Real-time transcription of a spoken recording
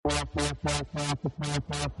Hello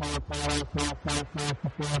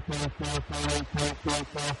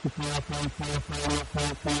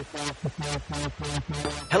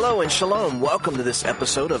and shalom. Welcome to this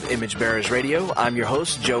episode of Image Bearers Radio. I'm your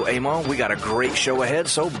host, Joe Amon. We got a great show ahead,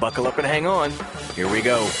 so buckle up and hang on. Here we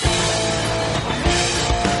go.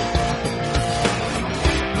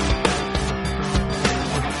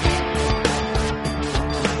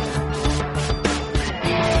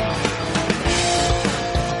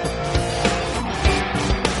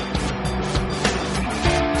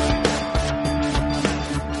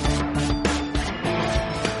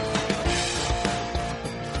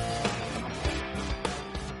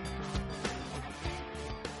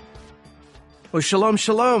 Well, shalom,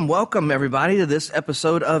 shalom. Welcome, everybody, to this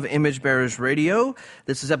episode of Image Bearers Radio.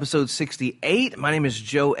 This is episode 68. My name is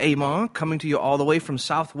Joe Amon, coming to you all the way from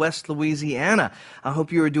Southwest Louisiana. I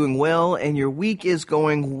hope you are doing well and your week is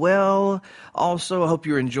going well. Also, I hope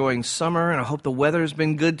you're enjoying summer, and I hope the weather has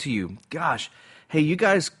been good to you. Gosh, hey, you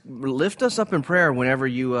guys lift us up in prayer whenever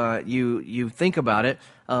you think about it.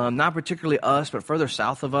 Not particularly us, but further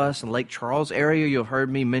south of us in Lake Charles area. You've heard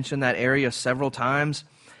me mention that area several times.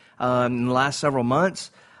 In the last several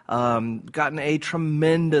months, gotten a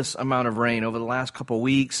tremendous amount of rain over the last couple of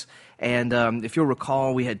weeks. And if you'll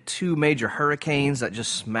recall, we had two major hurricanes that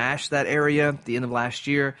just smashed that area at the end of last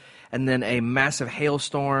year. And then a massive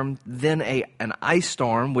hailstorm, then an ice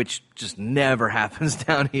storm, which just never happens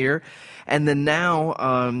down here. And then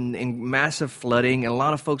now in massive flooding, and a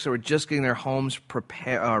lot of folks that were just getting their homes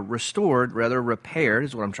repaired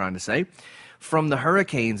is what I'm trying to say, from the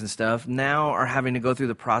hurricanes and stuff, now are having to go through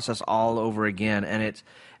the process all over again. And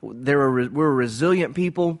we're resilient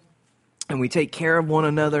people, and we take care of one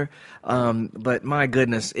another. But my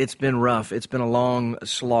goodness, it's been rough. It's been a long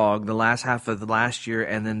slog the last half of the last year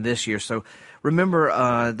and then this year. So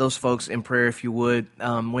remember those folks in prayer, if you would,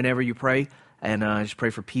 whenever you pray. And just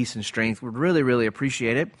pray for peace and strength. We'd really, really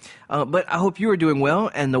appreciate it. But I hope you are doing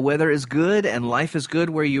well, and the weather is good, and life is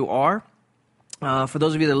good where you are. For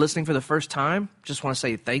those of you that are listening for the first time, just want to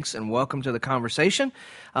say thanks and welcome to the conversation.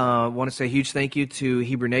 Want to say a huge thank you to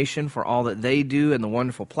Hebrew Nation for all that they do and the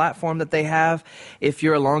wonderful platform that they have. If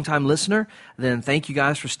you're a longtime listener, then thank you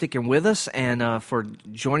guys for sticking with us and for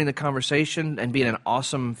joining the conversation and being an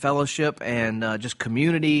awesome fellowship and just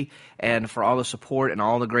community, and for all the support and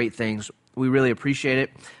all the great things. We really appreciate it.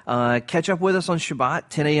 Catch up with us on Shabbat,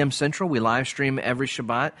 10 a.m. Central. We live stream every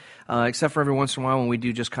Shabbat, except for every once in a while when we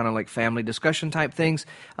do just kind of like family discussion type things.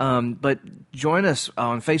 But join us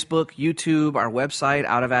on Facebook, YouTube, our website,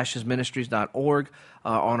 outofashesministries.org,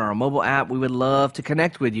 on our mobile app. We would love to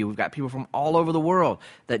connect with you. We've got people from all over the world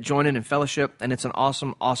that join in fellowship, and it's an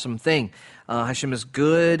awesome, awesome thing. Hashem is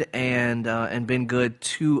good and been good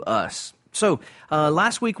to us. So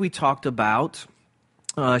last week we talked about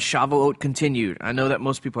Shavuot continued. I know that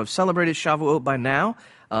most people have celebrated Shavuot by now,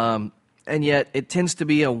 and yet it tends to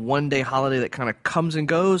be a one-day holiday that kind of comes and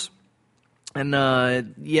goes. And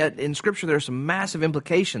yet in Scripture there are some massive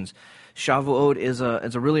implications. Shavuot is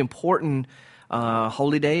a really important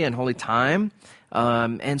holy day and holy time.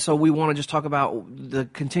 And so we want to just talk about the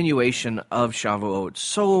continuation of Shavuot.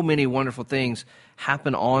 So many wonderful things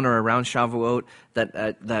happen on or around Shavuot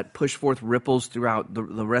that push forth ripples throughout the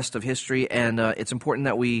rest of history, and it's important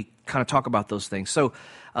that we kind of talk about those things. So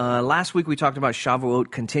last week we talked about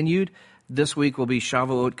Shavuot continued. This week will be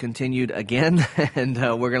Shavuot continued again, and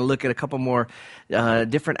we're going to look at a couple more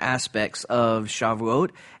different aspects of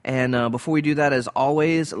Shavuot. And before we do that, as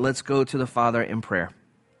always, let's go to the Father in prayer.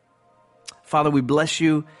 Father, we bless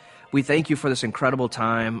you. We thank you for this incredible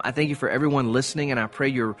time. I thank you for everyone listening, and I pray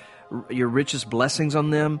your richest blessings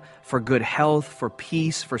on them, for good health, for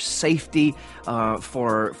peace, for safety,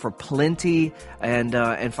 for plenty.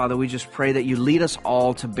 And Father, we just pray that you lead us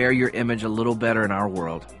all to bear your image a little better in our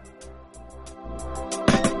world.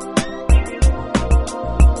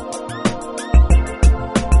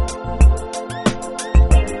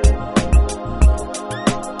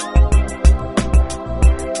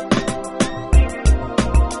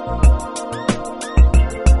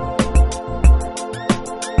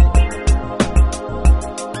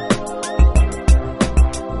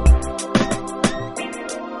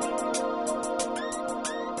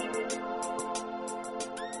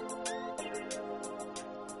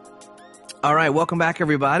 All right, welcome back,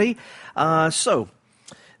 everybody. So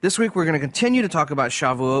this week we're going to continue to talk about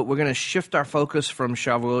Shavuot. We're going to shift our focus from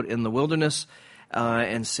Shavuot in the wilderness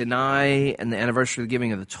and Sinai and the anniversary of the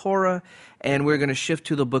giving of the Torah, and we're going to shift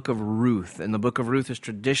to the book of Ruth. And the book of Ruth is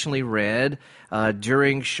traditionally read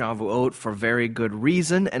during Shavuot for very good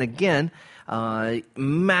reason. And again,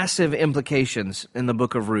 Massive implications in the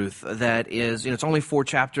book of Ruth. That is, it's only 4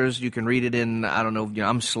 chapters. You can read it in, I don't know,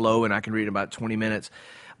 I'm slow and I can read it in about 20 minutes.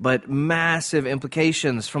 But massive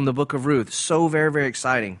implications from the book of Ruth. So very, very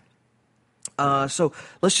exciting. So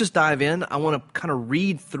let's just dive in. I want to kind of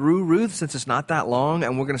read through Ruth since it's not that long,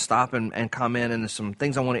 and we're going to stop and comment, and there's some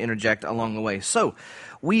things I want to interject along the way. So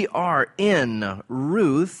we are in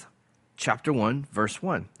Ruth chapter 1, verse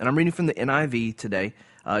 1. And I'm reading from the NIV today.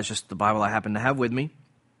 It's just the Bible I happen to have with me.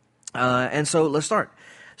 And so let's start.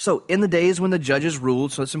 So in the days when the judges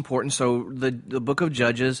ruled, so it's important. So the book of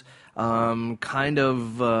Judges, it's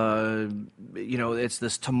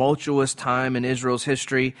this tumultuous time in Israel's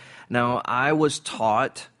history. Now, I was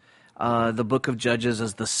taught the book of Judges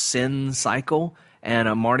as the sin cycle. And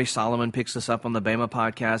Marty Solomon picks this up on the Bema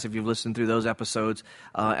podcast, if you've listened through those episodes.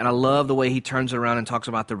 And I love the way he turns it around and talks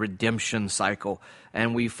about the redemption cycle.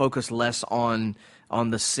 And we focus less on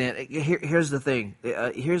the sin. Here's the thing.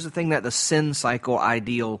 Here's the thing that the sin cycle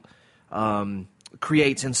ideal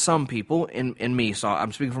creates in some people, in me. So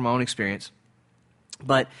I'm speaking from my own experience.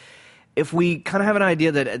 But if we kind of have an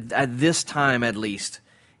idea that at this time, at least,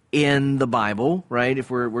 in the Bible, right?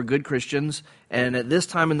 If we're good Christians, and at this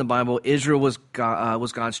time in the Bible, Israel was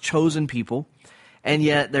God's chosen people, and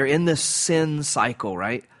yet they're in this sin cycle,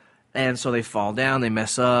 right? And so they fall down, they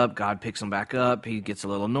mess up, God picks them back up, he gets a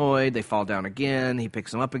little annoyed, they fall down again, he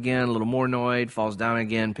picks them up again, a little more annoyed, falls down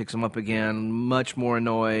again, picks them up again, much more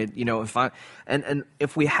annoyed, and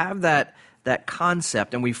if we have that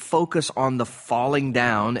concept and we focus on the falling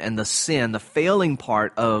down and the sin, the failing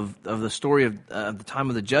part of the story of the time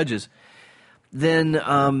of the Judges, then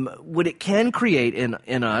what it can create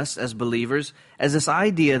in us as believers as this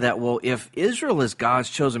idea that, well, if Israel is God's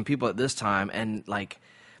chosen people at this time, and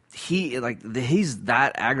he's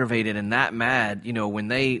that aggravated and that mad, when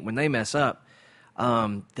they mess up,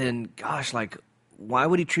 then gosh, why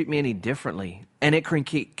would he treat me any differently? And it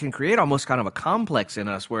can create almost kind of a complex in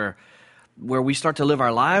us where we start to live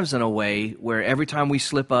our lives in a way where every time we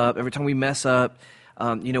slip up, every time we mess up,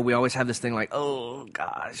 we always have this thing like, oh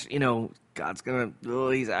gosh, God's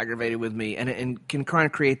he's aggravated with me, and can kind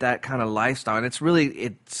of create that kind of lifestyle, and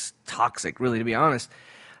it's toxic, really, to be honest.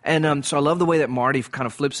 And so I love the way that Marty kind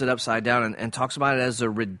of flips it upside down and talks about it as a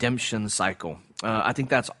redemption cycle. I think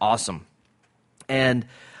that's awesome, and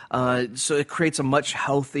so it creates a much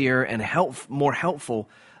healthier and more helpful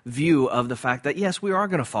view of the fact that, yes, we are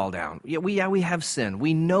going to fall down. We have sin.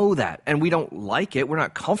 We know that, and we don't like it. We're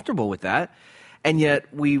not comfortable with that, and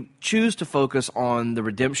yet we choose to focus on the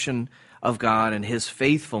redemption of God and his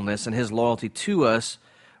faithfulness and his loyalty to us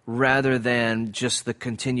rather than just the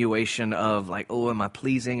continuation of am I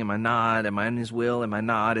pleasing? Am I not? Am I in his will? Am I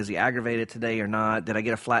not? Is he aggravated today or not? Did I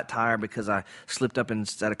get a flat tire because I slipped up and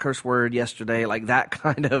said a curse word yesterday? Like that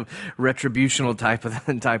kind of retributional type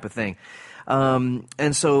of thing.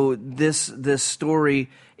 And so this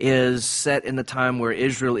story is set in the time where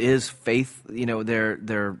Israel is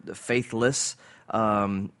they're faithless.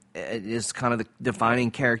 It is kind of the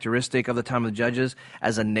defining characteristic of the time of the Judges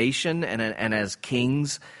as a nation and as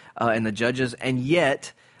kings and the Judges. And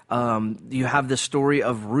yet you have the story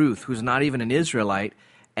of Ruth, who's not even an Israelite,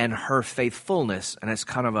 and her faithfulness. And it's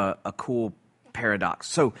kind of a cool paradox.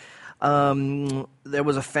 So there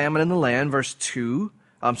was a famine in the land, verse 2.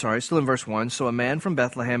 I'm sorry, still in verse 1. So a man from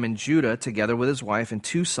Bethlehem in Judah, together with his wife and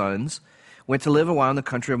 2 sons, went to live a while in the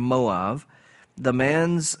country of Moab. The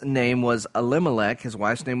man's name was Elimelech, his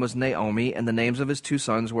wife's name was Naomi, and the names of his 2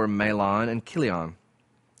 sons were Mahlon and Chilion.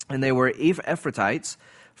 And they were Ephrathites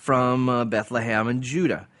from Bethlehem and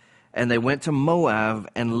Judah. And they went to Moab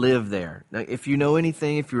and lived there. Now, if you know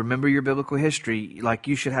anything, if you remember your biblical history,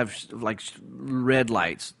 you should have red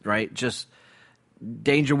lights, right? Just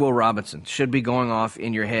Danger Will Robinson should be going off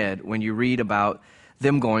in your head when you read about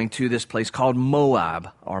them going to this place called Moab,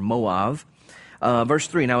 or Moab. Verse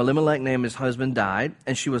 3, now Elimelech named his husband died,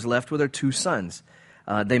 and she was left with her 2 sons.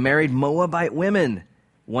 They married Moabite women,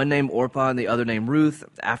 one named Orpah and the other named Ruth.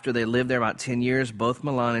 After they lived there about 10 years, both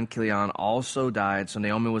Mahlon and Chilion also died, so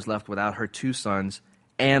Naomi was left without her 2 sons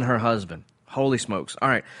and her husband. Holy smokes. All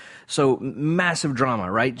right, so massive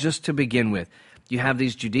drama, right? Just to begin with. You have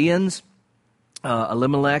these Judeans,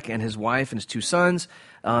 Elimelech and his wife and his 2 sons,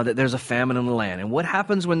 that there's a famine in the land. And what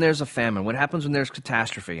happens when there's a famine? What happens when there's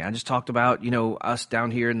catastrophe? I just talked about, us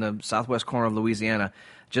down here in the southwest corner of Louisiana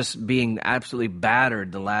just being absolutely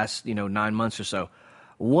battered the last, 9 months or so.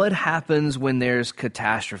 What happens when there's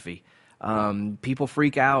catastrophe? People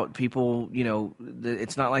freak out. People,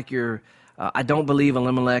 it's not like you're, I don't believe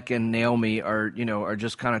Elimelech and Naomi are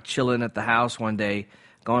just kind of chilling at the house one day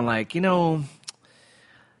going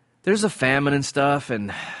there's a famine and stuff,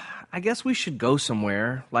 and I guess we should go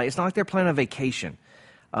somewhere. Like, it's not like they're planning a vacation.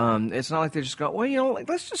 It's not like they just go, well, like,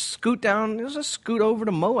 let's just scoot over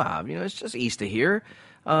to Moab. It's just east of here.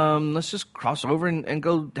 Let's just cross over and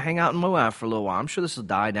go hang out in Moab for a little while. I'm sure this will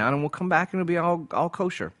die down and we'll come back and it'll be all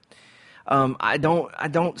kosher. I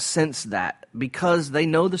don't sense that, because they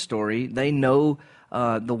know the story. They know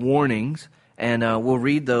the warnings, and we'll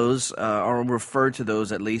read those or refer to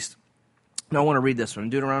those at least. Now I want to read this one,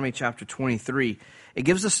 Deuteronomy chapter 23. It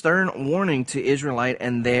gives a stern warning to Israel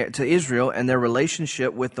and their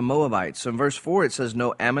relationship with the Moabites. So in verse 4 it says,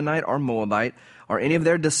 "No Ammonite or Moabite or any of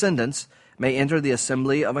their descendants may enter the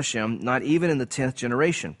assembly of Hashem, not even in the 10th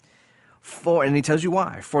generation." And he tells you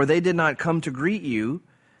why. "For they did not come to greet you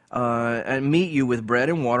and meet you with bread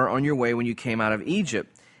and water on your way when you came out of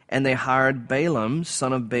Egypt. And they hired Balaam,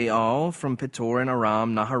 son of Baal, from Petor and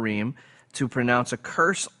Aram Naharim, to pronounce a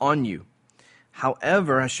curse on you.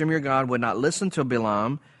 However, Hashem your God would not listen to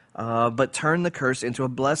Balaam, but turned the curse into a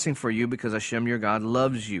blessing for you, because Hashem your God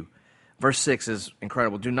loves you." Verse 6 is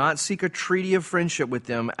incredible. "Do not seek a treaty of friendship with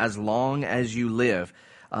them as long as you live."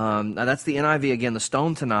 Now that's the NIV again. The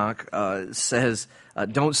Stone Tanakh says,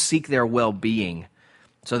 don't seek their well-being.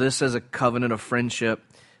 So this says a covenant of friendship.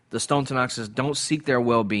 The Stone Tanakh says, don't seek their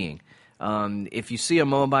well-being. If you see a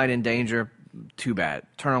Moabite in danger, too bad.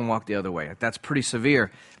 Turn and walk the other way. That's pretty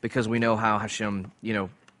severe, because we know how Hashem,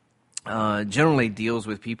 generally deals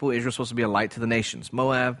with people. Israel's supposed to be a light to the nations.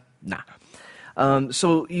 Moab, nah.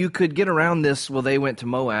 So you could get around this. Well, they went to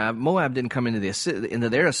Moab. Moab didn't come into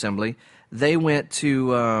their assembly. They went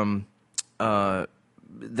to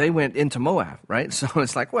they went into Moab, right? So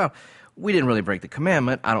it's like, well, we didn't really break the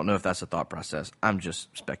commandment. I don't know if that's a thought process. I'm just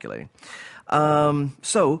speculating.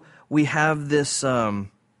 So we have this.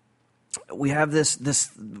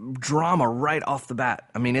 This drama right off the bat.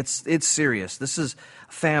 I mean, it's serious. This is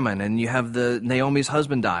famine, and you have Naomi's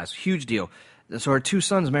husband dies. Huge deal. So her two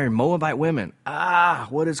sons marry Moabite women.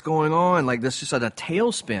 What is going on? Like, this is just a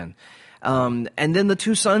tailspin. And then the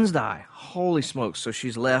two sons die. Holy smokes. So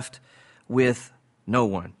she's left with no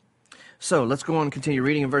one. So let's go on and continue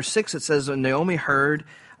reading. In verse 6, it says, Naomi heard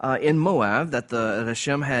in Moab that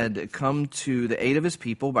Hashem had come to the aid of his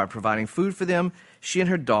people by providing food for them. She and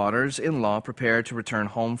her daughters-in-law prepared to return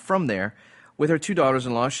home from there. With her two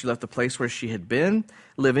daughters-in-law, she left the place where she had been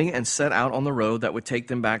living and set out on the road that would take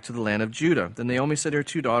them back to the land of Judah. Then Naomi said to her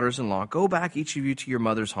two daughters-in-law, "Go back, each of you, to your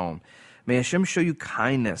mother's home. May Hashem show you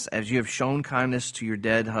kindness, as you have shown kindness to your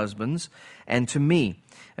dead husbands and to me.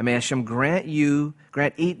 And may Hashem grant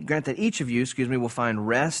that each of you, will find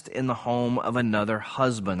rest in the home of another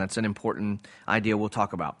husband." That's an important idea we'll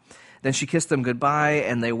talk about. Then she kissed them goodbye,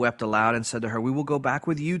 and they wept aloud and said to her, "We will go back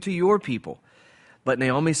with you to your people." But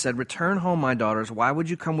Naomi said, "Return home, my daughters. Why would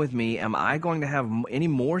you come with me? Am I going to have any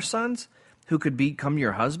more sons who could become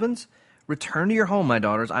your husbands? Return to your home, my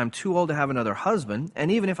daughters. I am too old to have another husband.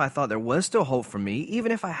 And even if I thought there was still hope for me,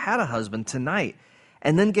 even if I had a husband tonight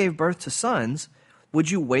and then gave birth to sons, would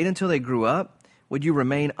you wait until they grew up? Would you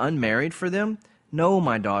remain unmarried for them? No,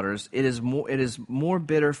 my daughters, it is more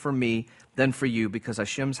bitter for me than for you, because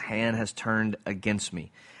Hashem's hand has turned against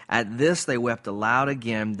me." At this they wept aloud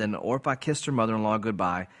again. Then Orpah kissed her mother-in-law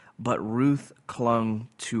goodbye, but Ruth clung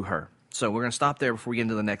to her. So we're going to stop there before we get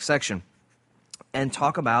into the next section and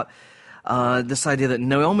talk about this idea that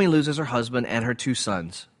Naomi loses her husband and her two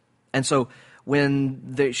sons. And so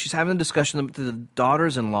when she's having a discussion with the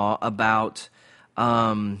daughters-in-law about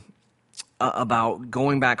going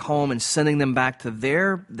back home and sending them back to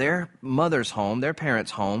their mother's home, their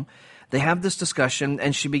parents' home, they have this discussion,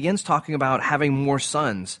 and she begins talking about having more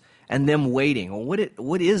sons and them waiting. Well,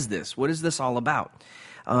 what is this? What is this all about?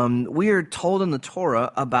 We are told in the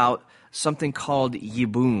Torah about something called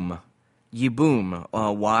Yibum. Yibum,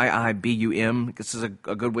 Y-I-B-U-M. This is a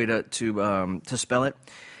good way to spell it.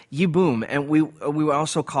 Yibum, and we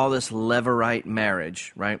also call this Levirate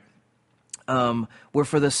marriage, right? Where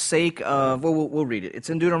for the sake of, we'll read it. It's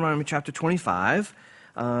in Deuteronomy chapter 25.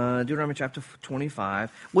 Deuteronomy chapter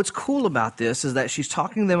 25. What's cool about this is that she's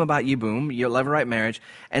talking to them about Yibum, Levirate marriage,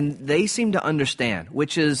 and they seem to understand,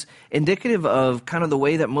 which is indicative of kind of the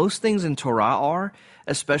way that most things in Torah are,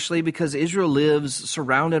 especially because Israel lives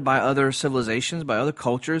surrounded by other civilizations, by other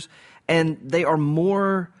cultures, and they are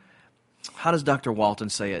more, how does Dr. Walton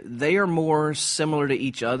say it? They are more similar to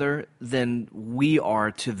each other than we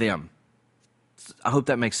are to them. I hope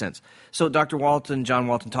that makes sense. So John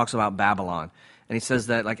Walton talks about Babylon. And he says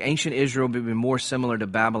that like ancient Israel would be more similar to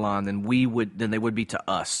Babylon than they would be to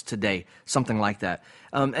us today, something like that.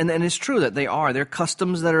 And it's true that they are. They're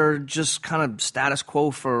customs that are just kind of status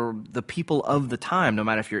quo for the people of the time, no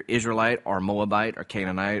matter if you're Israelite or Moabite or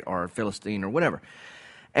Canaanite or Philistine or whatever.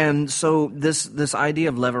 And so this idea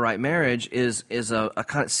of levirate marriage is a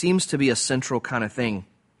kind of, seems to be a central kind of thing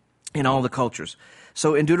in all the cultures.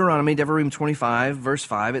 So in Devarim 25, verse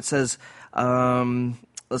 5, it says,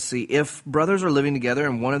 let's see, if brothers are living together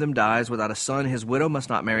and one of them dies without a son, his widow must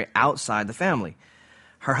not marry outside the family.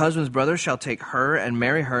 Her husband's brother shall take her and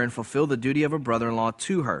marry her and fulfill the duty of a brother-in-law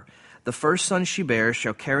to her. The first son she bears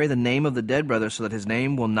shall carry the name of the dead brother so that his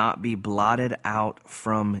name will not be blotted out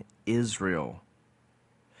from Israel.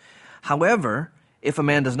 However, if a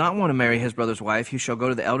man does not want to marry his brother's wife, he shall go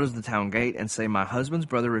to the elders of the town gate and say, my husband's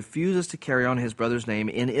brother refuses to carry on his brother's name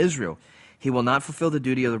in Israel. He will not fulfill the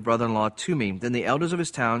duty of the brother-in-law to me. Then the elders of his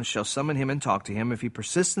town shall summon him and talk to him. If he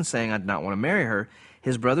persists in saying, I do not want to marry her,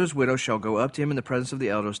 his brother's widow shall go up to him in the presence of the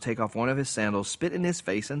elders, take off one of his sandals, spit in his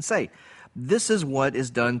face, and say, this is what is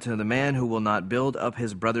done to the man who will not build up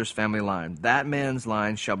his brother's family line. That man's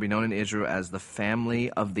line shall be known in Israel as the family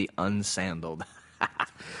of the unsandaled.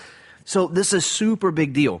 So this is super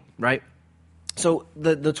big deal, right? So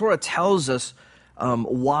the Torah tells us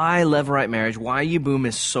why levirate marriage, why Yibum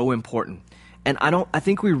is so important. And I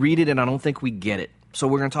think we read it and I don't think we get it. So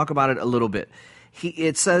we're going to talk about it a little bit.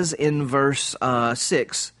 It says in verse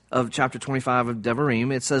 6 of chapter 25 of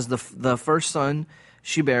Devarim, it says, the first son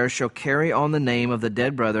she bears shall carry on the name of the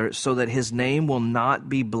dead brother so that his name will not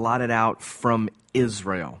be blotted out from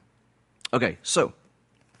Israel. Okay, so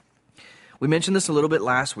we mentioned this a little bit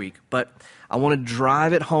last week, but I want to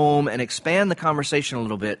drive it home and expand the conversation a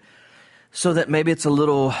little bit so that maybe it's a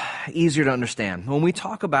little easier to understand. When we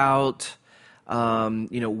talk about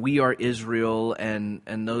we are Israel,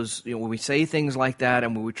 and those, when we say things like that,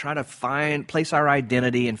 and when we try to place our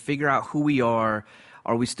identity and figure out who we are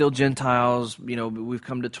we still Gentiles? We've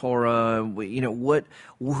come to Torah.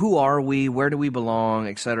 Who are we? Where do we belong?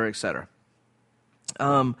 Et cetera, et cetera.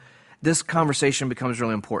 This conversation becomes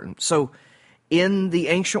really important. So, in the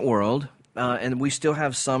ancient world, and we still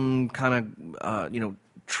have some kind of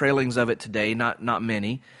trailings of it today, not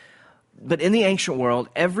many, but in the ancient world,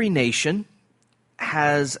 every nation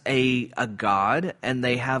has a god, and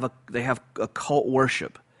they have a cult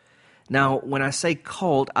worship. Now, when I say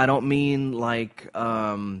cult, I don't mean like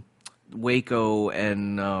Waco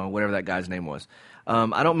and whatever that guy's name was.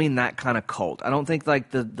 I don't mean that kind of cult. I don't think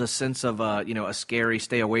like the sense of a scary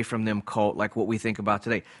stay away from them cult like what we think about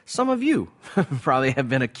today. Some of you probably have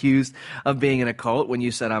been accused of being in a cult when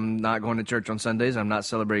you said, I'm not going to church on Sundays, I'm not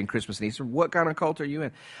celebrating Christmas and Easter. What kind of cult are you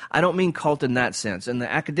in? I don't mean cult in that sense. In the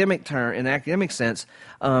academic sense,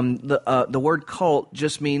 the word cult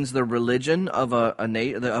just means the religion of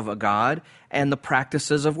a god and the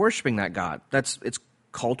practices of worshiping that god. It's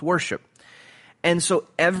cult worship. And so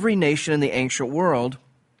every nation in the ancient world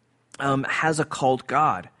has a cult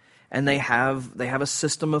god, and they have a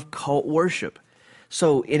system of cult worship.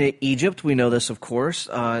 So in Egypt, we know this, of course.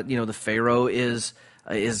 The Pharaoh is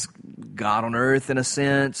God on earth in a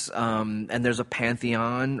sense, and there's a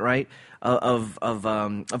pantheon, right,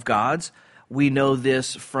 of gods. We know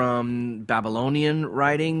this from Babylonian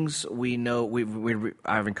writings. We know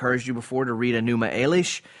I've encouraged you before to read Enuma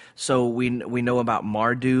Elish, so we know about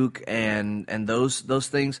Marduk and those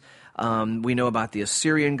things. We know about the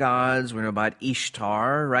Assyrian gods. We know about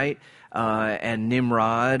Ishtar, right, and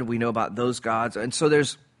Nimrod. We know about those gods, and so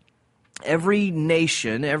there's every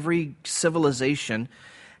nation, every civilization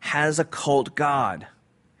has a cult god,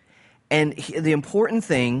 and the important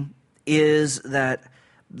thing is that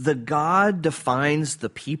the God defines the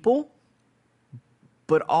people,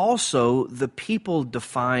 but also the people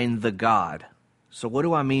define the God. So what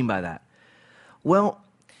do I mean by that? Well,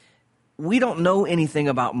 we don't know anything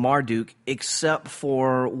about Marduk except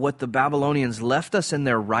for what the Babylonians left us in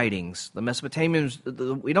their writings. The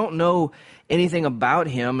Mesopotamians, we don't know anything about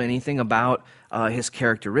him, anything about his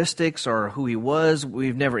characteristics or who he was.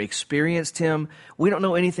 We've never experienced him. We don't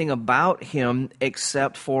know anything about him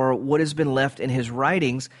except for what has been left in his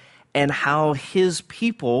writings and how his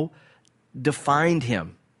people defined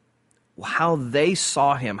him, how they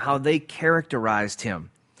saw him, how they characterized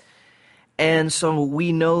him. And so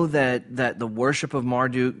we know that the worship of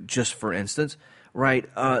Marduk, just for instance, right,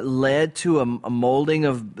 led to a molding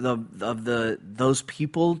of those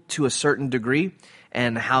people to a certain degree,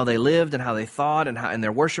 and how they lived and how they thought and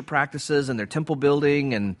their worship practices and their temple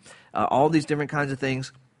building and all these different kinds of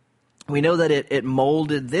things. We know that it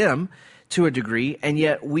molded them to a degree, and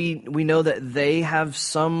yet we know that they have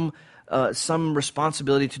some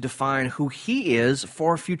responsibility to define who he is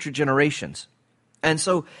for future generations. And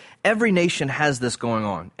so every nation has this going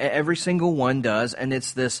on. Every single one does, and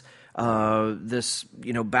it's this this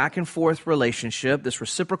back and forth relationship, this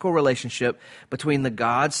reciprocal relationship between the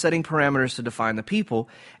God setting parameters to define the people,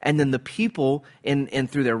 and then the people in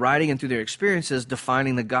through their writing and through their experiences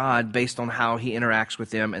defining the God based on how he interacts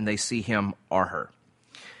with them and they see him or her.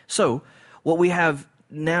 So what we have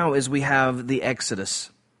now is we have the Exodus,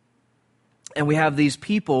 and we have these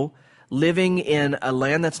people living in a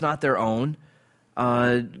land that's not their own,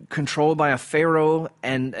 controlled by a pharaoh,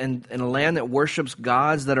 and a land that worships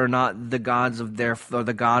gods that are not the gods of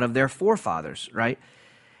the God of their forefathers, right?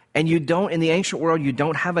 And you don't, in the ancient world, you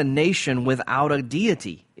don't have a nation without a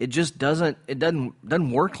deity. It just doesn't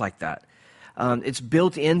work like that. It's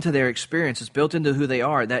built into their experience. It's built into who they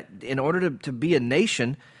are. That in order to be a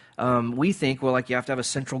nation, we think, well, like you have to have a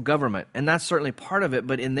central government, and that's certainly part of it.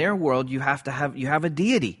 But in their world, you have a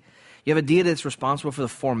deity. You have a deity that's responsible for the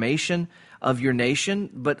formation of your nation,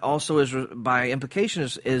 but also is by implication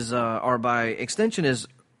or by extension is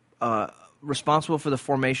responsible for the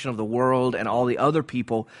formation of the world and all the other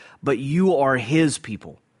people. But you are his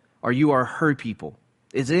people, or you are her people.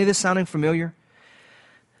 Is any of this sounding familiar?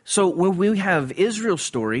 So when we have Israel's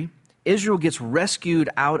story, Israel gets rescued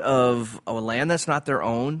out of a land that's not their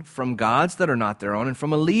own, from gods that are not their own, and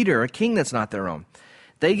from a leader, a king that's not their own.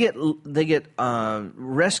 They get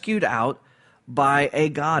rescued out by a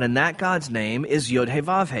God, and that God's name is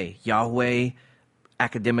Yod-Heh-Vav-Heh. Yahweh,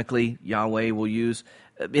 academically, Yahweh will use,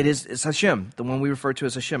 it's Hashem, the one we refer to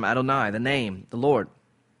as Hashem, Adonai, the name, the Lord.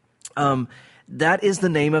 That is the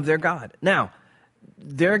name of their God. Now,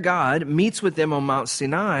 their God meets with them on Mount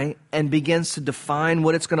Sinai and begins to define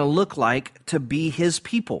what it's going to look like to be his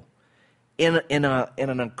people. In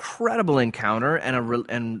an incredible encounter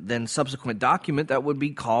and then subsequent document that would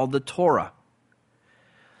be called the Torah.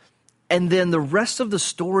 And then the rest of the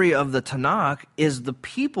story of the Tanakh is the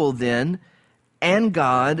people then and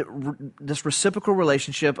God, this reciprocal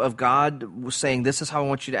relationship of God saying, this is how I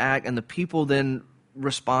want you to act, and the people then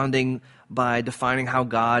responding by defining how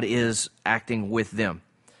God is acting with them.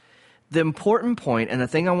 The important point, and the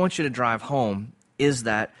thing I want you to drive home, is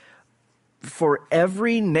that for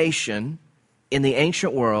every nation in the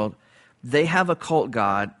ancient world, they have a cult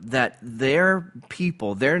god that their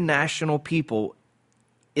people, their national people,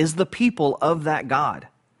 is the people of that god.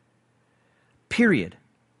 Period.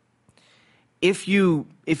 If you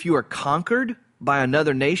are conquered by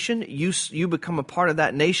another nation, you become a part of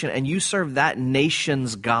that nation and you serve that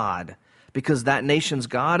nation's god, because that nation's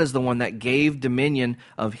God is the one that gave dominion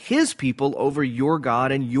of his people over your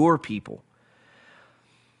God and your people.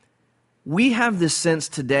 We have this sense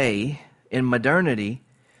today in modernity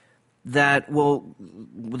that, well,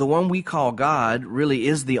 the one we call God really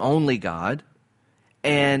is the only God,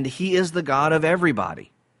 and he is the God of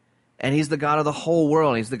everybody, and he's the God of the whole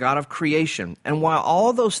world, he's the God of creation. And while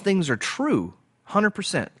all those things are true,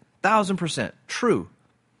 100%, 1,000% true,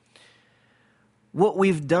 what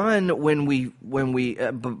we've done when we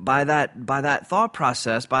by that thought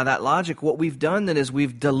process, by that logic, what we've done then is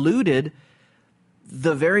we've diluted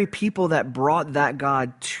the very people that brought that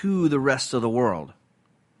God to the rest of the world.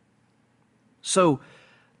 So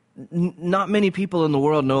not many people in the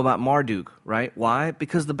world know about Marduk, right? Why?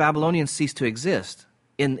 Because the Babylonians ceased to exist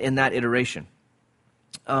in that iteration.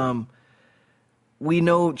 We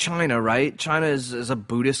know China, right? China is a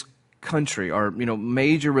Buddhist country, or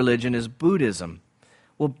major religion is Buddhism.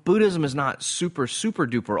 Well, Buddhism is not super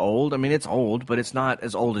duper old. I mean, it's old, but it's not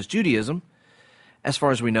as old as Judaism, as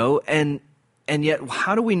far as we know. And yet,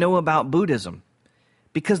 how do we know about Buddhism?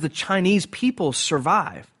 Because the Chinese people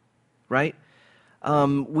survive, right?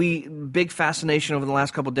 Big fascination over the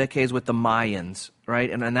last couple of decades with the Mayans, right?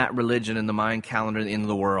 And that religion and the Mayan calendar and the end of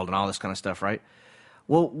the world and all this kind of stuff, right?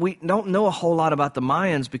 Well, we don't know a whole lot about the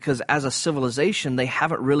Mayans because as a civilization, they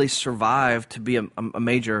haven't really survived to be a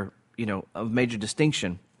major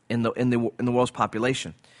distinction in the world's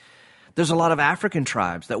population. There's a lot of African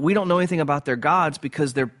tribes that we don't know anything about their gods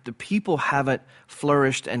because the people haven't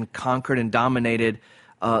flourished and conquered and dominated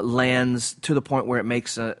lands to the point where it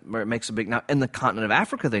makes a big. Now, in the continent of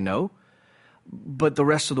Africa, they know, but the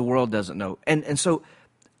rest of the world doesn't know. And so,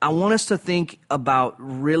 I want us to think about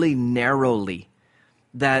really narrowly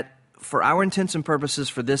that for our intents and purposes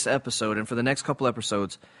for this episode and for the next couple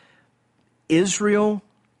episodes, Israel,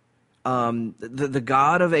 the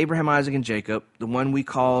God of Abraham, Isaac, and Jacob, the one we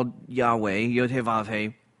called Yahweh, Yod-Heh-Vav-Heh,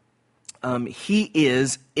 he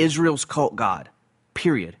is Israel's cult God,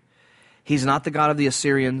 period. He's not the God of the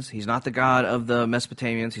Assyrians. He's not the God of the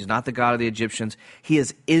Mesopotamians. He's not the God of the Egyptians. He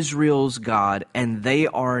is Israel's God, and they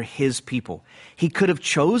are his people. He could have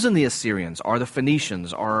chosen the Assyrians or the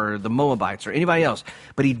Phoenicians or the Moabites or anybody else,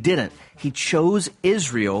 but he didn't. He chose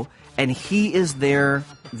Israel and he is their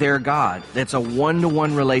God. It's a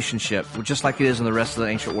one-to-one relationship, just like it is in the rest of the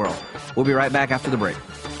ancient world. We'll be right back after the break.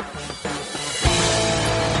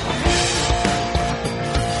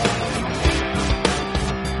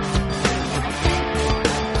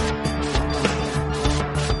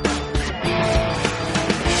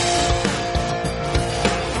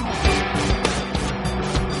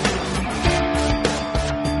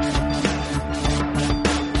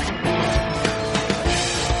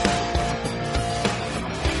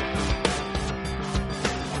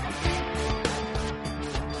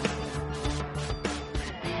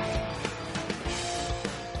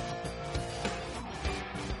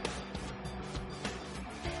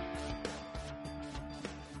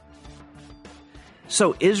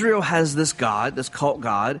 So Israel has this God, this cult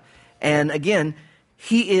God, and again,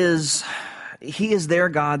 he is their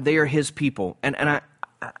God. They are his people, and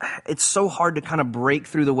it's so hard to kind of break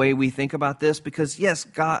through the way we think about this because yes,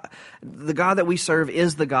 God, the God that we serve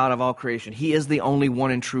is the God of all creation. He is the only one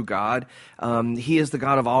and true God. He is the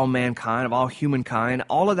God of all mankind, of all humankind.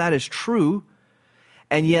 All of that is true,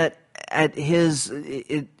 and yet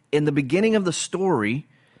in the beginning of the story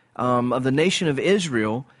of the nation of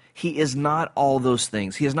Israel, he is not all those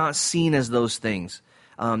things. He is not seen as those things.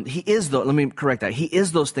 Let me correct that. He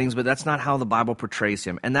is those things, but that's not how the Bible portrays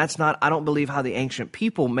him. And that's not, I don't believe, how the ancient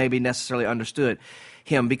people maybe necessarily understood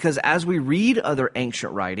him. Because as we read other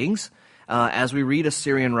ancient writings, as we read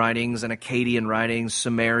Assyrian writings and Akkadian writings,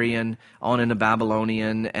 Sumerian, on into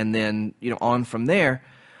Babylonian, and then on from there,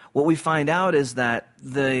 what we find out is that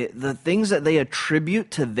the things that they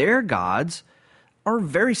attribute to their gods are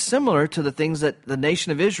very similar to the things that the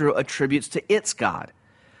nation of Israel attributes to its God.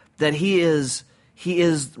 That he is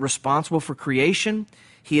responsible for creation.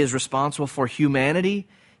 He is responsible for humanity.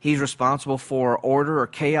 He's responsible for order or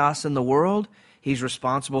chaos in the world. He's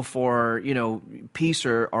responsible for, peace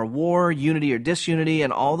or war, unity or disunity,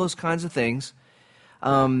 and all those kinds of things.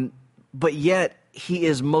 But yet, he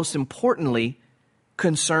is most importantly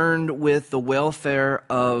concerned with the welfare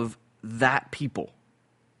of that people.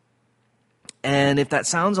 And if that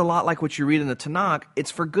sounds a lot like what you read in the Tanakh,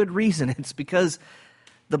 it's for good reason. It's because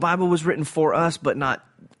the Bible was written for us, but not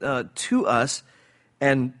to us.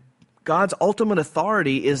 And God's ultimate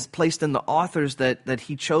authority is placed in the authors that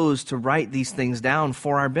he chose to write these things down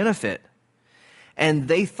for our benefit. And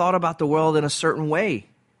they thought about the world in a certain way.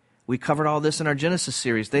 We covered all this in our Genesis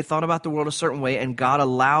series. They thought about the world a certain way, and God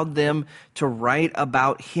allowed them to write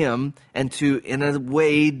about him and to, in a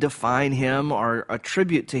way, define him or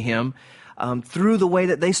attribute to him through the way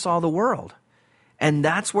that they saw the world. And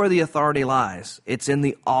that's where the authority lies. It's in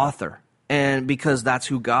the author, and because that's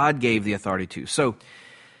who God gave the authority to. So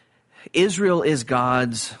Israel is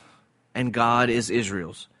God's, and God is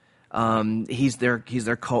Israel's. He's their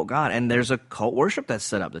cult God, and there's a cult worship that's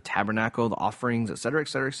set up: the tabernacle, the offerings, et cetera, et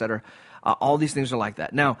cetera, et cetera. All these things are like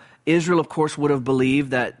that. Now, Israel, of course, would have believed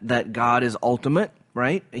that God is ultimate,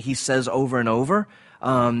 right? He says over and over.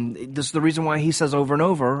 This is the reason why he says over and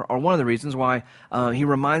over, or one of the reasons why he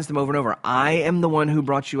reminds them over and over, I am the one who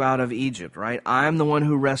brought you out of Egypt, right? I am the one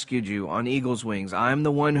who rescued you on eagle's wings. I am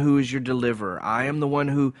the one who is your deliverer. I am the one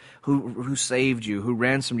who saved you, who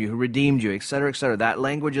ransomed you, who redeemed you, et cetera, et cetera. That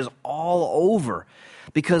language is all over,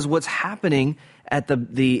 because what's happening at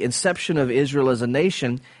the inception of Israel as a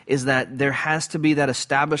nation is that there has to be that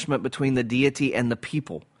establishment between the deity and the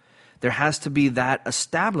people. There has to be that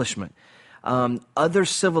establishment. Other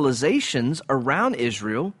civilizations around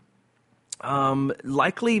Israel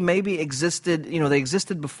likely maybe existed, they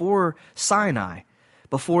existed before Sinai.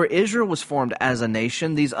 Before Israel was formed as a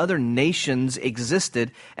nation, these other nations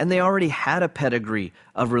existed, and they already had a pedigree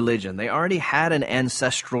of religion. They already had an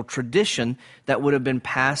ancestral tradition that would have been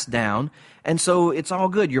passed down. And so it's all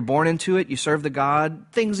good. You're born into it. You serve the God.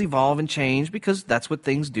 Things evolve and change because that's what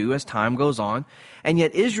things do as time goes on. And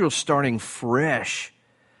yet Israel's starting fresh.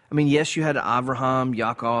 I mean, yes, you had Abraham,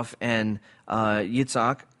 Yaakov, and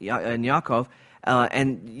Yitzhak, and Yaakov,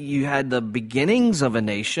 and you had the beginnings of a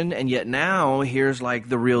nation, and yet now here's like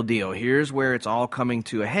the real deal. Here's where it's all coming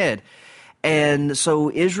to a head. And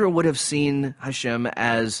so Israel would have seen Hashem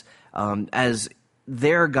as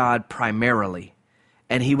their God primarily,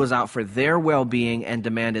 and he was out for their well-being and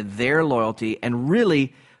demanded their loyalty, and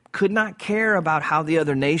really could not care about how the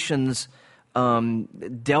other nations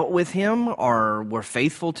dealt with him or were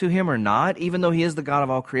faithful to him or not. Even though he is the God of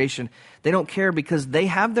all creation, they don't care because they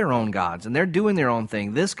have their own gods and they're doing their own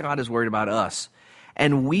thing. This God is worried about us.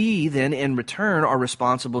 And we then in return are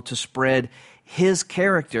responsible to spread his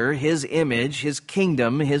character, his image, his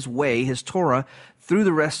kingdom, his way, his Torah through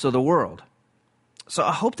the rest of the world. So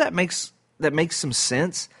I hope that makes some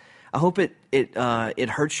sense. I hope it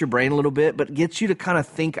hurts your brain a little bit, but gets you to kind of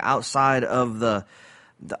think outside of the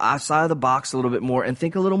outside of the box a little bit more and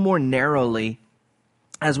think a little more narrowly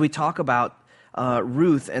as we talk about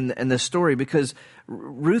Ruth and this story, because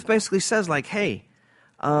Ruth basically says, like, hey,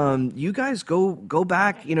 you guys go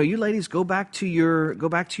back, you ladies go back to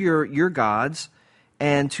your gods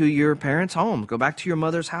and to your parents' home. Go back to your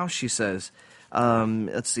mother's house, she says.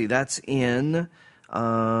 Let's see, that's in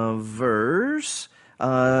verse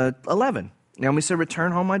 11. Naomi said,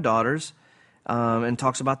 return home, my daughters, and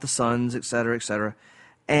talks about the sons, et cetera, et cetera.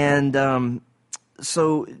 And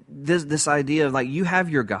so this idea of, like, you have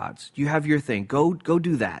your gods, you have your thing, go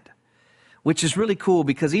do that, which is really cool,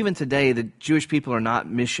 because even today the Jewish people are not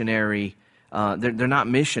missionary. They're not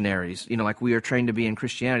missionaries, like we are trained to be in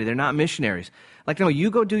Christianity. They're not missionaries. Like, no, you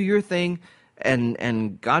go do your thing,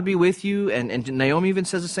 and God be with you. And Naomi even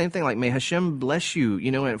says the same thing, like, may Hashem bless you,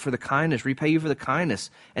 and for the kindness, repay you for the kindness,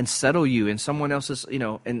 and settle you in someone else's,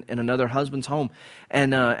 in another husband's home.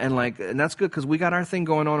 And that's good, because we got our thing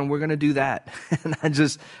going on, and we're going to do that. And I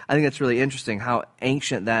think that's really interesting how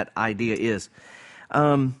ancient that idea is.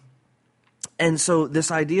 And so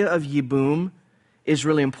this idea of Yibum is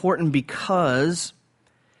really important, because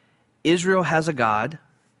Israel has a God,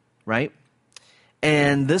 right?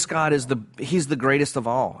 And this God he's the greatest of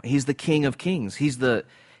all. He's the King of Kings. He's the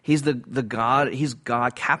God, he's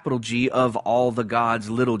God, capital G, of all the gods,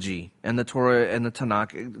 little g. And the Torah and the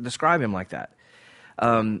Tanakh describe him like that.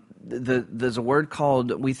 There's a word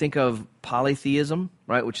we think of polytheism,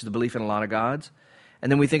 right, which is the belief in a lot of gods.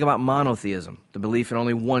 And then we think about monotheism, the belief in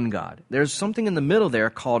only one God. There's something in the middle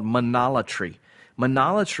there called monolatry.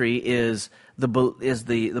 Monolatry is the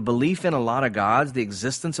belief in a lot of gods, the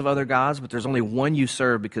existence of other gods, but there's only one you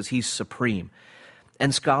serve because he's supreme.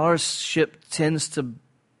 And scholarship tends to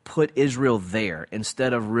put Israel there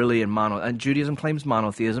instead of really in mono. And Judaism claims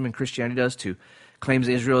monotheism, and Christianity does too. Claims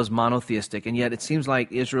Israel is monotheistic, and yet it seems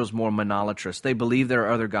like Israel's more monolatrous. They believe there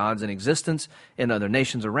are other gods in existence in other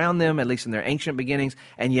nations around them, at least in their ancient beginnings,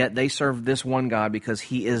 and yet they serve this one God because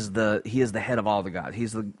he is the head of all the gods.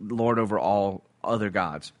 He's the Lord over all other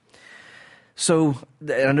gods. So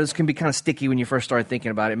I know this can be kind of sticky when you first start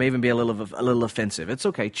thinking about it. It may even be a little offensive. It's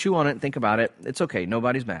okay. Chew on it and think about it. It's okay.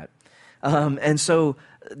 Nobody's mad. And so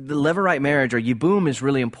the Levirate marriage, or Yibum, is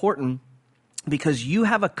really important, because you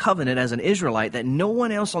have a covenant as an Israelite that no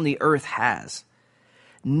one else on the earth has.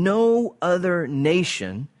 No other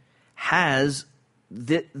nation has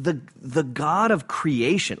the God of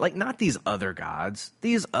creation. Like, not these other gods.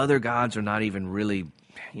 These other gods are not even really,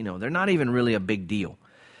 they're not even really a big deal.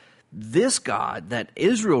 This God that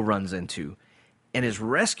Israel runs into and is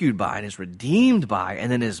rescued by and is redeemed by and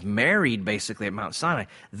then is married basically at Mount Sinai,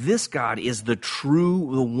 this God is the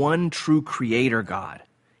one true creator God.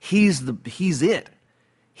 He's it.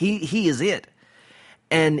 He is it.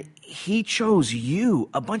 And he chose you,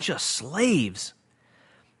 a bunch of slaves,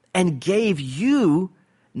 and gave you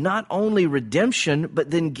not only redemption, but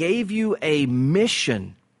then gave you a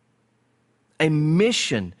mission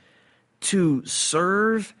to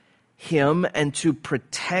serve him and to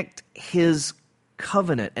protect his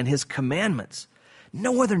covenant and his commandments.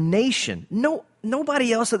 No other nation,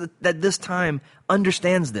 nobody else at this time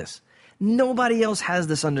understands this. Nobody else has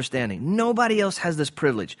this understanding. Nobody else has this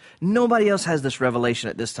privilege. Nobody else has this revelation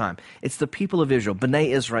at this time. It's the people of Israel, B'nai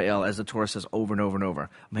Israel, as the Torah says over and over and over.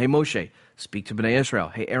 Hey, Moshe, speak to B'nai Israel.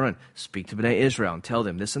 Hey, Aaron, speak to B'nai Israel and tell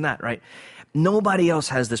them this and that, right? Nobody else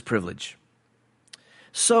has this privilege.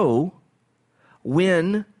 So,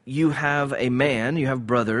 when you have a man, you have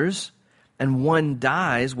brothers, and one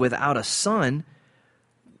dies without a son,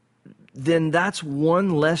 then that's one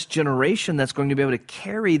less generation that's going to be able to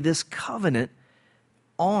carry this covenant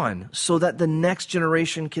on, so that the next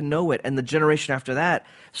generation can know it, and the generation after that,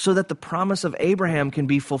 so that the promise of Abraham can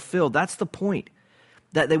be fulfilled. That's the point,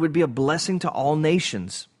 that they would be a blessing to all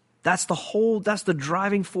nations. That's the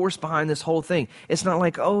driving force behind this whole thing. It's not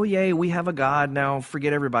like, oh, yay, we have a God, now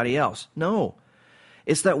forget everybody else. No.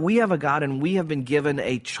 It's that we have a God, and we have been given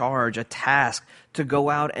a charge, a task, to go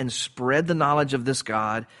out and spread the knowledge of this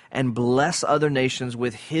God and bless other nations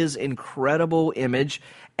with his incredible image.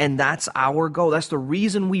 And that's our goal. That's the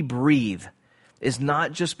reason we breathe. Is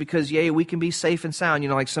not just because, yay, we can be safe and sound.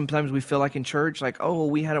 Like sometimes we feel like in church, like, oh,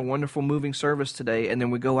 we had a wonderful moving service today, and then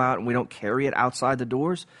we go out and we don't carry it outside the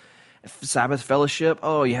doors. Sabbath fellowship,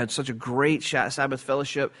 oh, you had such a great Sabbath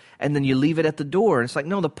fellowship, and then you leave it at the door. And it's like,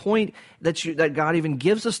 no, the point that God even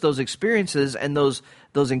gives us those experiences and those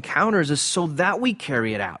encounters is so that we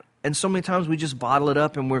carry it out. And so many times we just bottle it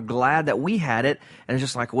up, and we're glad that we had it, and it's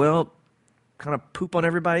just like, well, kind of poop on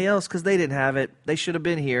everybody else because they didn't have it. They should have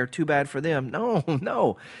been here. Too bad for them. No,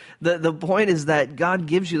 no. The point is that God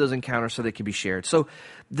gives you those encounters so they can be shared. So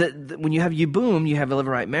when you have Yibum, you have a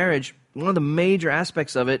Levirate marriage. One of the major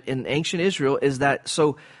aspects of it in ancient Israel is that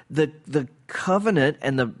so the covenant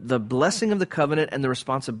and the blessing of the covenant and the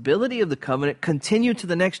responsibility of the covenant continue to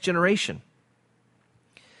the next generation.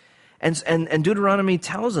 And Deuteronomy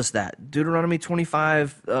tells us that. Deuteronomy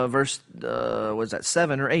 25, verse,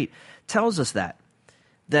 7 or 8, tells us that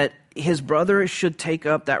his brother should take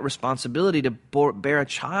up that responsibility to bear a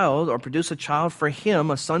child or produce a child for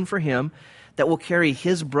him, a son for him, that will carry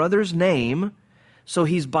his brother's name. So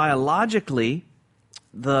he's biologically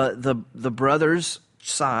the brother's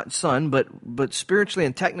son, but spiritually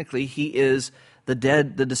and technically he is the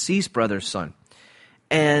deceased brother's son.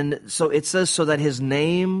 And so it says so that his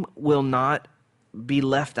name will not be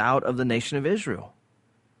left out of the nation of Israel.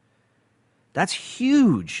 That's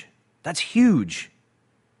huge. That's huge.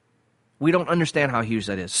 We don't understand how huge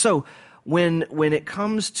that is. So when it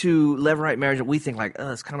comes to Levirate marriage, we think like,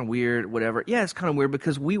 oh, it's kind of weird, whatever. Yeah, it's kind of weird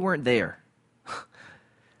because we weren't there.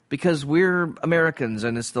 Because we're Americans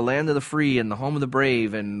and it's the land of the free and the home of the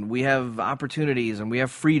brave and we have opportunities and we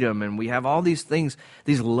have freedom and we have all these things,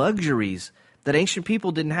 these luxuries that ancient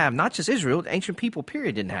people didn't have. Not just Israel, ancient people,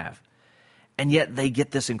 period, didn't have. And yet they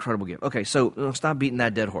get this incredible gift. Okay, so stop beating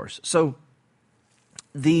that dead horse. So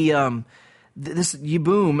this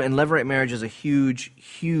Yibum and Levirate marriage is a huge,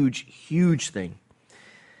 huge, huge thing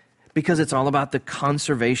because it's all about the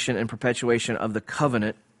conservation and perpetuation of the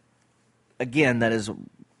covenant. Again, that is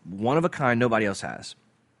one of a kind nobody else has.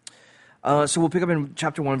 So we'll pick up in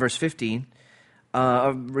chapter 1, verse 15.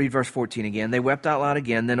 Read verse 14 again. They wept out loud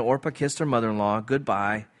again. Then Orpah kissed her mother-in-law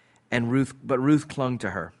goodbye, but Ruth clung to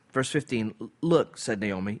her. Verse 15, look, said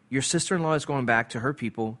Naomi, your sister-in-law is going back to her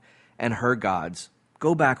people and her gods.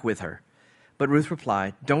 Go back with her. But Ruth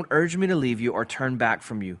replied, don't urge me to leave you or turn back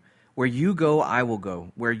from you. Where you go, I will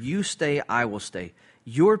go. Where you stay, I will stay.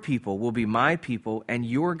 Your people will be my people and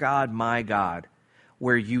your God, my God.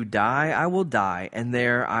 Where you die, I will die, and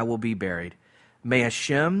there I will be buried. May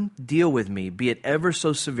Hashem deal with me, be it ever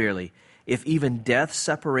so severely, if even death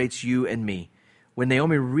separates you and me. When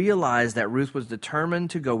Naomi realized that Ruth was determined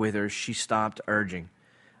to go with her, she stopped urging.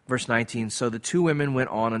 Verse 19, so the two women went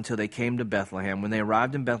on until they came to Bethlehem. When they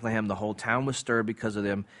arrived in Bethlehem, the whole town was stirred because of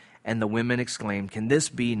them, and the women exclaimed, can this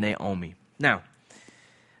be Naomi? Now,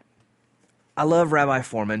 I love Rabbi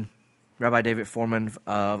David Foreman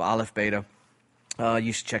of Aleph Beta.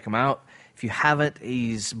 You should check him out. If you haven't,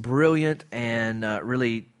 he's brilliant and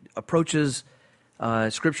really approaches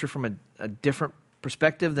Scripture from a different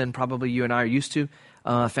perspective than probably you and I are used to.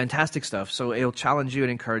 Fantastic stuff. So it'll challenge you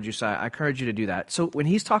and encourage you. So I encourage you to do that. So when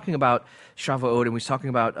he's talking about Shavuot and he's talking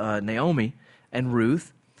about Naomi and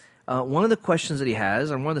Ruth, one of the questions that he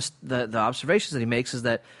has and one of the observations that he makes is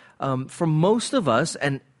that for most of us,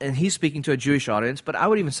 and he's speaking to a Jewish audience, but I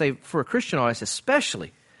would even say for a Christian audience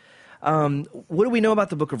especially, what do we know about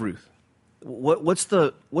the book of Ruth? What's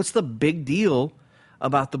the big deal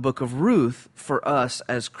about the book of Ruth for us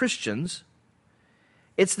as Christians?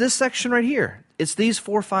 It's this section right here. It's these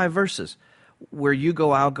 4 or 5 verses. Where you go,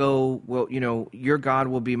 I'll go. Well, your God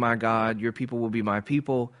will be my God. Your people will be my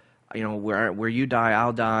people. Where you die,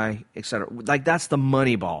 I'll die, etc. Like that's the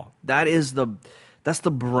money ball. That's the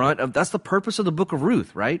purpose of the book of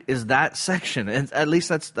Ruth, right? Is that section. And at least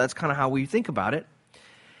that's kind of how we think about it.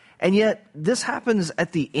 And yet, this happens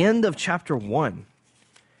at the end of chapter 1.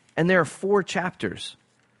 And there are 4 chapters.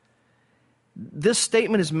 This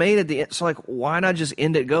statement is made at the end. So, why not just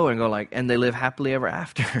end it go and go and they live happily ever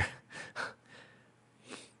after?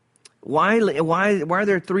 Why are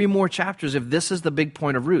there 3 more chapters if this is the big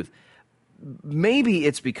point of Ruth? Maybe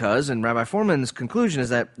it's because, and Rabbi Foreman's conclusion is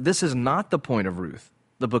that this is not the point of Ruth,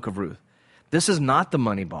 the book of Ruth. This is not the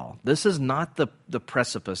money ball. This is not the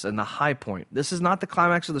precipice and the high point. This is not the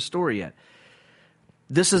climax of the story yet.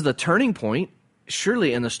 This is the turning point,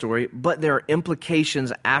 surely, in the story, but there are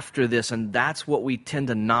implications after this, and that's what we tend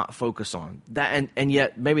to not focus on. And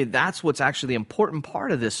yet, maybe that's what's actually the important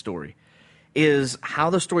part of this story, is how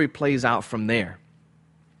the story plays out from there.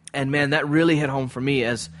 And man, that really hit home for me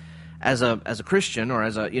as a Christian or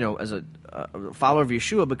as a follower of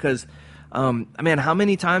Yeshua, because how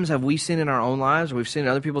many times have we seen in our own lives, or we've seen in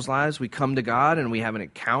other people's lives, we come to God and we have an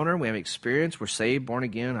encounter, we have an experience, we're saved, born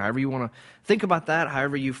again, however you want to think about that,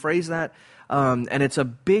 however you phrase that, and it's a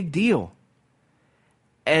big deal.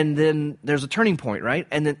 And then there's a turning point, right?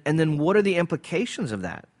 And then what are the implications of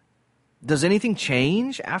that? Does anything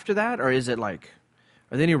change after that? Or is it are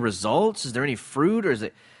there any results? Is there any fruit? Or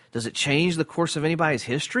does it change the course of anybody's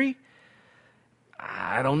history?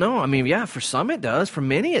 I don't know. I mean, yeah, for some it does. For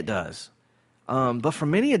many it does. But for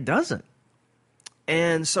many it doesn't.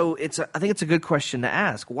 And so I think it's a good question to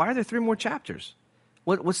ask. Why are there 3 more chapters?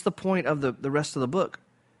 What's the point of the rest of the book?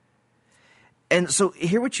 And so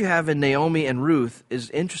here what you have in Naomi and Ruth is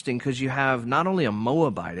interesting because you have not only a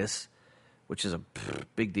Moabitess, which is a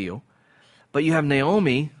big deal, but you have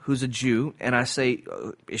Naomi, who's a Jew. And I say,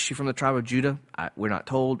 is she from the tribe of Judah? We're not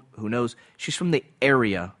told. Who knows? She's from the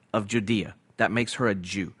area of Judea. That makes her a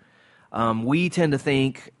Jew. We tend to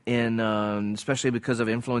think, especially because of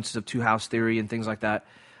influences of two-house theory and things like that,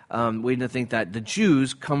 we tend to think that the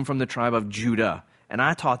Jews come from the tribe of Judah. And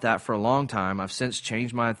I taught that for a long time. I've since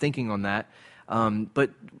changed my thinking on that.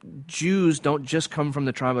 But Jews don't just come from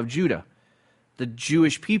the tribe of Judah. The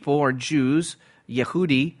Jewish people, or Jews,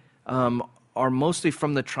 Yehudi, are mostly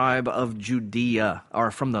from the tribe of Judea,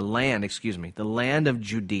 or from the land of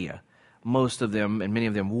Judea. Most of them, and many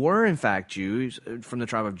of them, were in fact Jews from the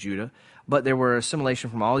tribe of Judah, but there were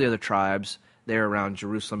assimilation from all the other tribes there around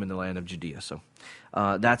Jerusalem in the land of Judea. So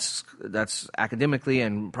that's academically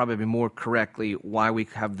and probably more correctly why we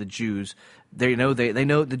have the Jews. They know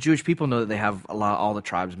the Jewish people know that they have all the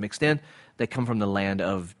tribes mixed in. They come from the land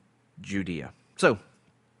of Judea. So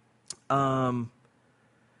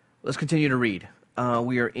let's continue to read.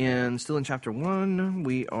 We are still in chapter 1.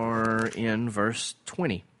 We are in verse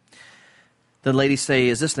 20. The ladies say,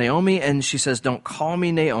 "Is this Naomi?" And she says, "Don't call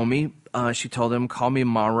me Naomi." She told them, "Call me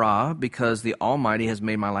Mara, because the Almighty has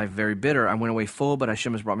made my life very bitter. I went away full, but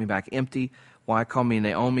Hashem has brought me back empty. Why call me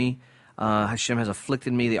Naomi? Hashem has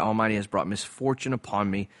afflicted me. The Almighty has brought misfortune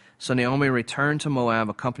upon me." So Naomi returned to Moab,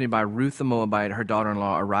 accompanied by Ruth the Moabite, her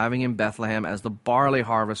daughter-in-law, arriving in Bethlehem as the barley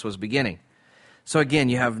harvest was beginning. So again,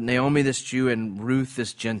 you have Naomi, this Jew, and Ruth,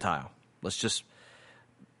 this Gentile.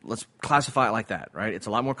 Let's classify it like that, right? It's a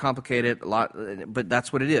lot more complicated, but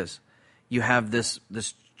that's what it is. You have this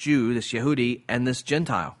Jew, this Yehudi, and this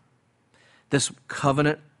Gentile. This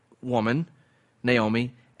covenant woman,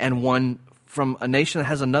 Naomi, and one from a nation that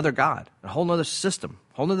has another God, a whole other system,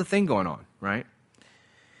 a whole other thing going on, right?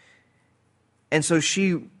 And so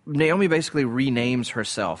Naomi basically renames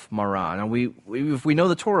herself Mara. Now, if we know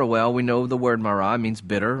the Torah well, we know the word Mara means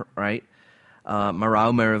bitter, right?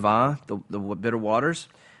 Mara Merivah, the bitter waters.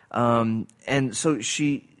 And so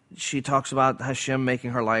she talks about Hashem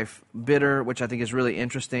making her life bitter, which I think is really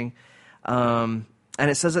interesting. And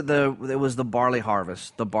it says that it was the barley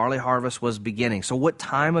harvest. The barley harvest was beginning. So what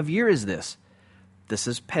time of year is this? This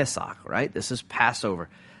is Pesach, right? This is Passover.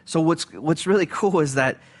 So what's really cool is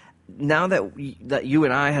that now that you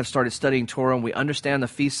and I have started studying Torah and we understand the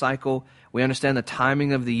feast cycle, we understand the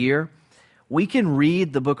timing of the year, we can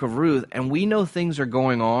read the book of Ruth and we know things are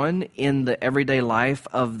going on in the everyday life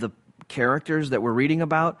of the characters that we're reading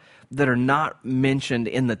about that are not mentioned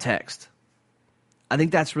in the text. I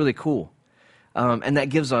think that's really cool. And that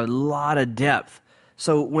gives a lot of depth.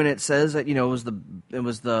 So when it says that, it was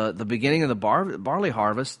the beginning of the barley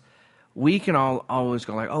harvest, we can always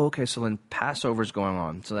go like, oh, okay, so then Passover's going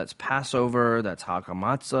on. So that's Passover, that's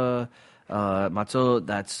Hakamatza, Matzot,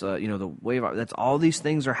 that's, the wave, that's all these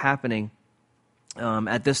things are happening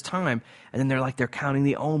at this time. And then they're counting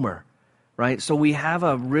the Omer, right? So we have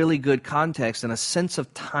a really good context and a sense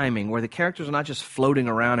of timing where the characters are not just floating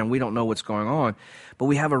around and we don't know what's going on, but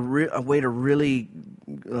we have a way to really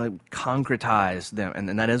concretize them,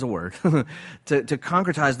 and that is a word, to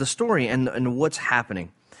concretize the story and what's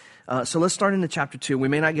happening. So let's start into chapter 2. We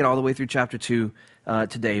may not get all the way through chapter 2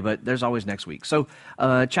 today, but there's always next week. So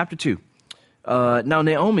chapter 2. Now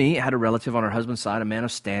Naomi had a relative on her husband's side, a man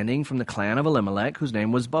of standing from the clan of Elimelech, whose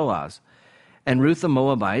name was Boaz. And Ruth the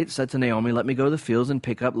Moabite said to Naomi, "Let me go to the fields and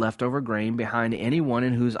pick up leftover grain behind anyone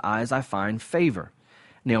in whose eyes I find favor."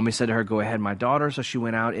 Naomi said to her, "Go ahead, my daughter." So she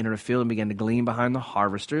went out, entered a field, and began to glean behind the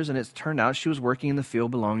harvesters. And it turned out she was working in the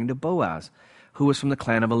field belonging to Boaz, who was from the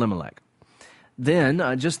clan of Elimelech.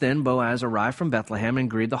 Just then, Boaz arrived from Bethlehem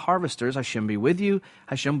and greeted the harvesters. "Hashem be with you."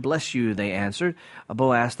 "Hashem bless you," they answered.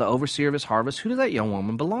 Boaz asked the overseer of his harvest, "Who does that young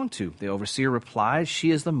woman belong to?" The overseer replied,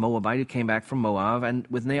 "She is the Moabite who came back from Moab and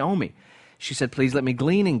with Naomi." She said, "Please let me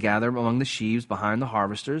glean and gather among the sheaves behind the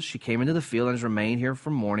harvesters." She came into the field and has remained here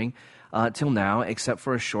from morning till now, except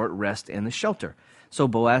for a short rest in the shelter. So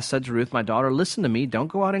Boaz said to Ruth, "My daughter, listen to me. Don't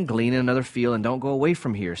go out and glean in another field, and don't go away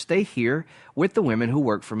from here. Stay here with the women who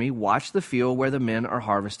work for me. Watch the field where the men are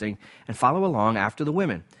harvesting, and follow along after the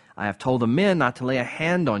women. I have told the men not to lay a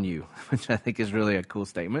hand on you," which I think is really a cool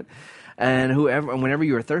statement. "And whenever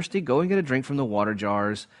you are thirsty, go and get a drink from the water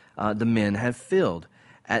jars the men have filled."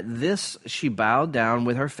 At this, she bowed down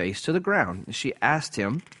with her face to the ground. She asked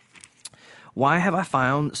him, "Why have I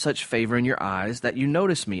found such favor in your eyes that you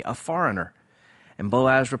notice me, a foreigner?" And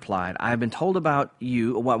Boaz replied, I have been told about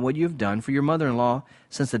you, what you have done for your mother-in-law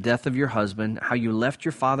since the death of your husband, how you left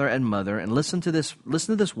your father and mother. And listen to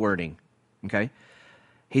this wording, okay?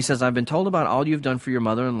 He says, I've been told about all you've done for your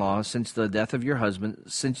mother-in-law since the death of your husband,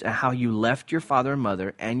 since how you left your father and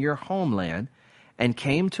mother and your homeland and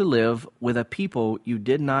came to live with a people you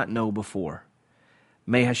did not know before.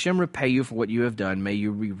 May Hashem repay you for what you have done. May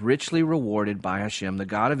you be richly rewarded by Hashem, the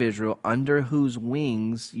God of Israel, under whose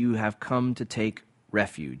wings you have come to take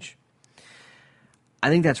refuge. I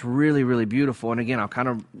think that's really, really beautiful. And again, I'll kind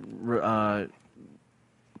of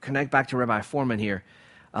connect back to Rabbi Foreman here.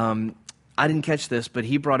 I didn't catch this, but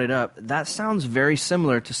he brought it up. That sounds very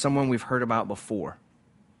similar to someone we've heard about before.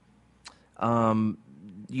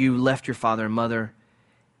 You left your father and mother,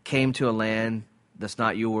 came to a land that's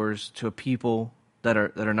not yours, to a people that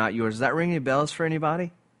are not yours. Does that ring any bells for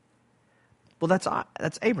anybody? Well, that's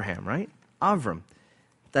Abraham, right? Avram.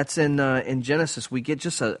 That's in Genesis. We get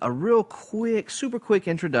just a real quick, super quick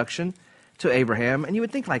introduction to Abraham. And you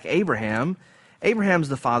would think like Abraham's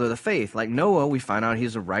the father of the faith. Like Noah, we find out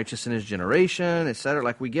he's righteous in his generation, etc.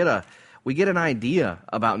 Like we get an idea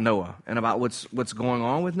about Noah and about what's going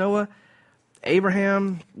on with Noah.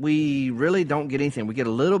 Abraham, we really don't get anything. We get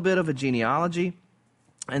a little bit of a genealogy,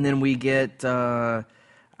 and then we get,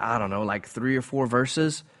 like 3 or 4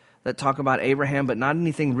 verses that talk about Abraham, but not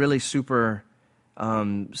anything really super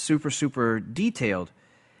detailed.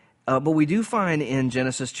 But we do find in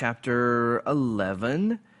Genesis chapter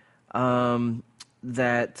 11 chapter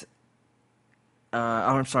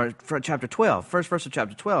 12, first verse of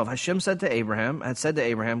chapter 12, Hashem had said to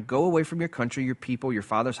Abraham, go away from your country, your people, your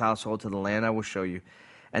father's household to the land I will show you.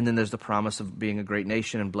 And then there's the promise of being a great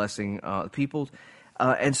nation and blessing people.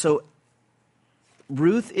 And so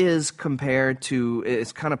Ruth is compared to,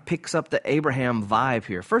 it kind of picks up the Abraham vibe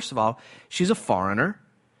here. First of all, she's a foreigner,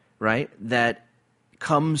 right, that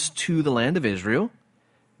comes to the land of Israel,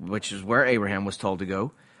 which is where Abraham was told to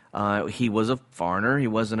go. He was a foreigner. He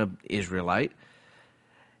wasn't an Israelite.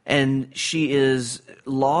 And she is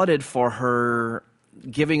lauded for her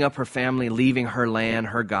giving up her family, leaving her land,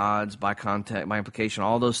 her gods, by implication,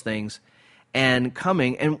 all those things, and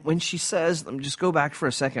coming. And when she says, let me just go back for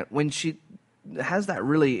a second, when she has that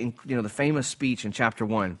really, the famous speech in chapter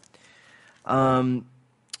 1,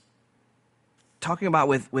 talking about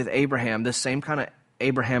with Abraham, this same kind of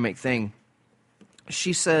Abrahamic thing,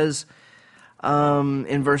 she says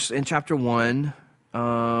in chapter 1,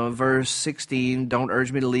 verse 16, don't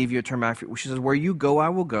urge me to leave you or turn back. She says, where you go, I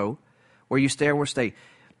will go. Where you stay, I will stay.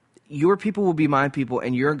 Your people will be my people,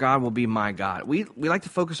 and your God will be my God. We like to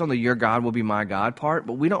focus on the your God will be my God part,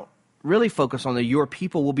 but we don't really focus on the your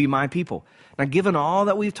people will be my people. Now, given all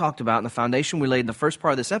that we've talked about and the foundation we laid in the first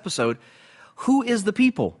part of this episode, who is the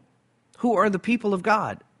people? Who are the people of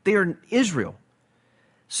God? They are Israel.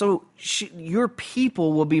 So your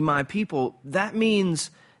people will be my people. That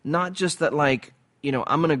means not just that,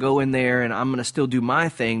 I'm going to go in there and I'm going to still do my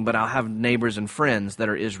thing, but I'll have neighbors and friends that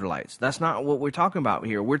are Israelites. That's not what we're talking about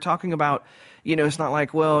here. We're talking about, it's not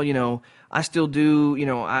like, I still do,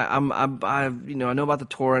 I know about the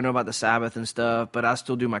Torah, I know about the Sabbath and stuff, but I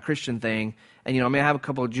still do my Christian thing. And, I may have a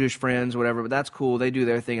couple of Jewish friends, whatever, but that's cool. They do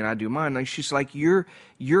their thing and I do mine. Like, she's like, your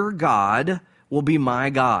God will be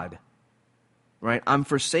my God. Right? I'm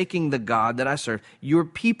forsaking the God that I serve. Your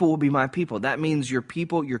people will be my people. That means your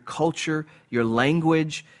people, your culture, your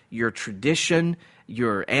language, your tradition,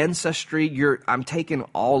 your ancestry. I'm taking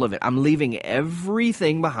all of it. I'm leaving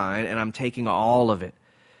everything behind and I'm taking all of it.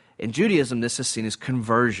 In Judaism, this is seen as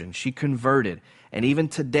conversion. She converted. And even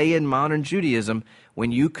today in modern Judaism,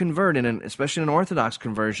 when you convert, and especially in an Orthodox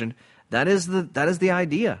conversion, that is the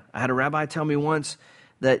idea. I had a rabbi tell me once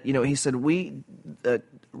that, he said,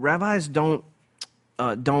 rabbis don't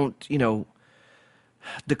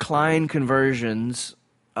decline conversions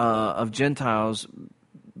of Gentiles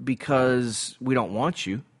because we don't want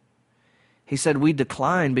you. He said we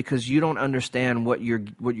decline because you don't understand what you're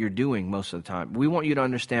doing most of the time. We want you to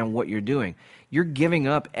understand what you're doing. You're giving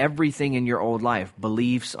up everything in your old life,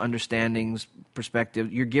 beliefs, understandings,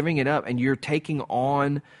 perspective. You're giving it up, and you're taking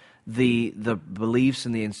on the beliefs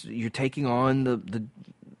and you're taking on the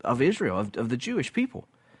of Israel, of the Jewish people.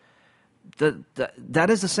 That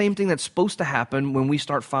is the same thing that's supposed to happen when we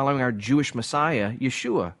start following our Jewish Messiah,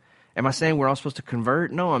 Yeshua. Am I saying we're all supposed to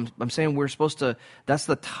convert? No, I'm saying we're supposed to, that's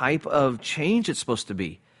the type of change it's supposed to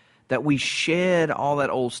be, that we shed all that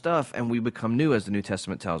old stuff and we become new, as the New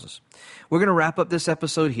Testament tells us. We're going to wrap up this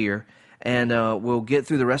episode here, And we'll get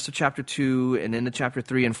through the rest of chapter 2 and into chapter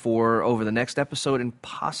 3 and 4 over the next episode and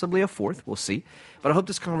possibly a fourth. We'll see. But I hope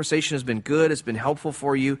this conversation has been good. It's been helpful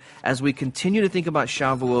for you as we continue to think about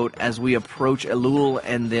Shavuot as we approach Elul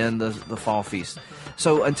and then the fall feast.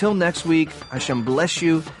 So until next week, Hashem bless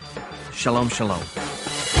you. Shalom, shalom.